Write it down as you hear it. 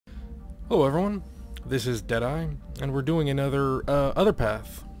Hello everyone, this is DeadEye, and we're doing another other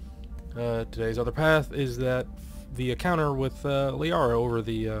path. Today's other path is that the encounter with Liara over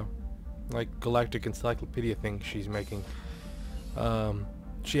the like galactic encyclopedia thing she's making.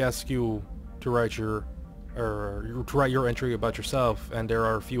 She asks you to write your entry about yourself, and there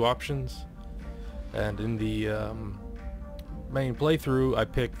are a few options. And in the main playthrough, I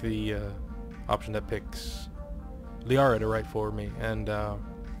pick the option that picks Liara to write for me, and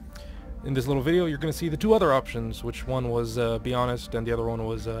in this little video you're going to see the two other options, which one was be honest and the other one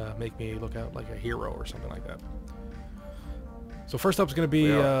was make me look out like a hero or something like that. So first up is going to be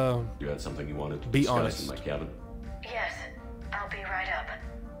you had something you wanted to be discuss honest. in my cabin? Yes, I'll be right up.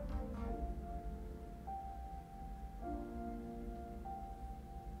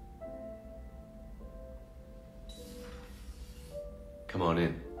 Come on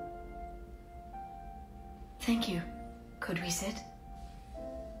in. Thank you. Could we sit?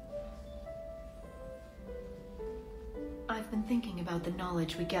 I've been thinking about the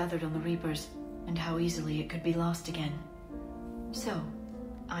knowledge we gathered on the Reapers, and how easily it could be lost again. So,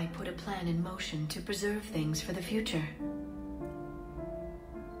 I put a plan in motion to preserve things for the future.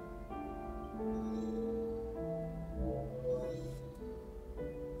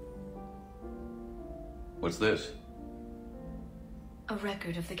 What's this? A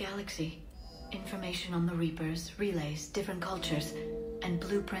record of the galaxy. Information on the Reapers, relays, different cultures, and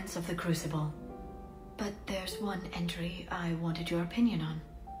blueprints of the Crucible. But there's one entry I wanted your opinion on.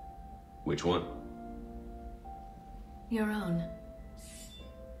 Which one? Your own.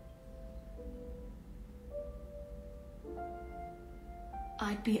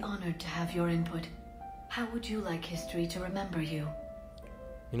 I'd be honored to have your input. How would you like history to remember you?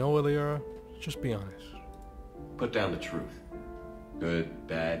 You know what, Liara? Just be honest. Put down the truth. Good,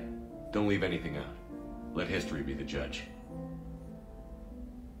 bad, don't leave anything out. Let history be the judge.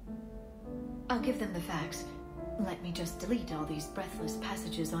 I'll give them the facts. Let me just delete all these breathless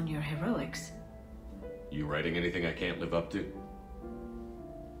passages on your heroics. You writing anything I can't live up to?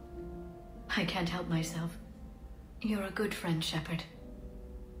 I can't help myself. You're a good friend, Shepard.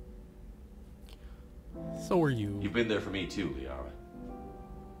 So are you. You've been there for me too, Liara.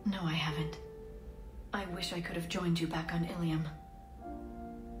 No, I haven't. I wish I could have joined you back on Ilium.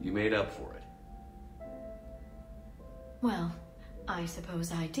 You made up for it. Well, I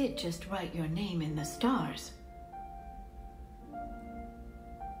suppose I did just write your name in the stars.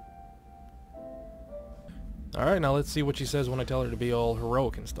 Alright, now let's see what she says when I tell her to be all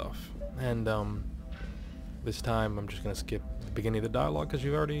heroic and stuff. And this time I'm just gonna skip the beginning of the dialogue because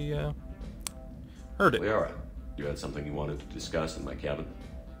you've already heard it. Liara, you had something you wanted to discuss in my cabin?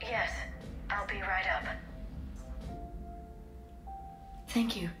 Yes, I'll be right up.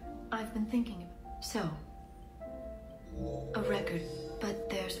 Thank you. I've been thinking. So, a record, but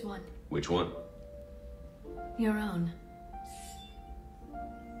there's one. Which one? Your own.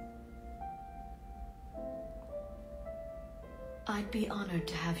 I'd be honored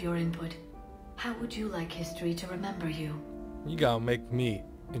to have your input. How would you like history to remember you? You gotta make me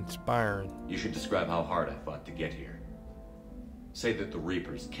inspiring. You should describe how hard I fought to get here. Say that the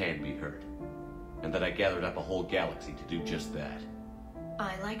Reapers can be hurt, and that I gathered up a whole galaxy to do just that.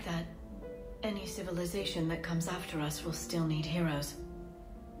 I like that. Any civilization that comes after us will still need heroes.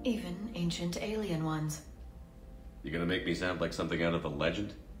 Even ancient alien ones. You gonna make me sound like something out of a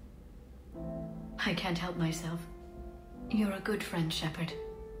legend? I can't help myself. You're a good friend, Shepard.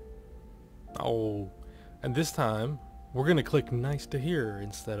 Oh, and this time we're gonna click nice to hear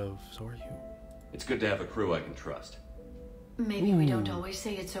instead of so are you. It's good to have a crew I can trust. Maybe we don't always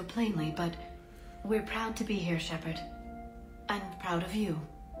say it so plainly, but we're proud to be here, Shepard. And proud of you.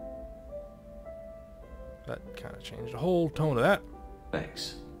 That kind of changed the whole tone of that.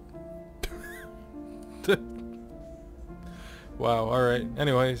 Thanks. Wow, alright.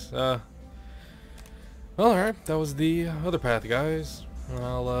 Anyways, well, alright. That was the other path, guys.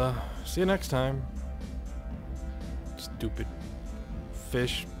 I'll, see you next time. Stupid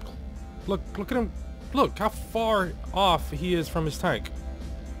fish. Look at him. Look how far off he is from his tank.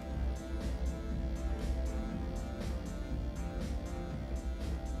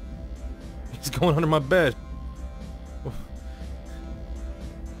 He's going under my bed.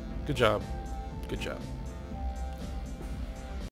 Good job. Good job.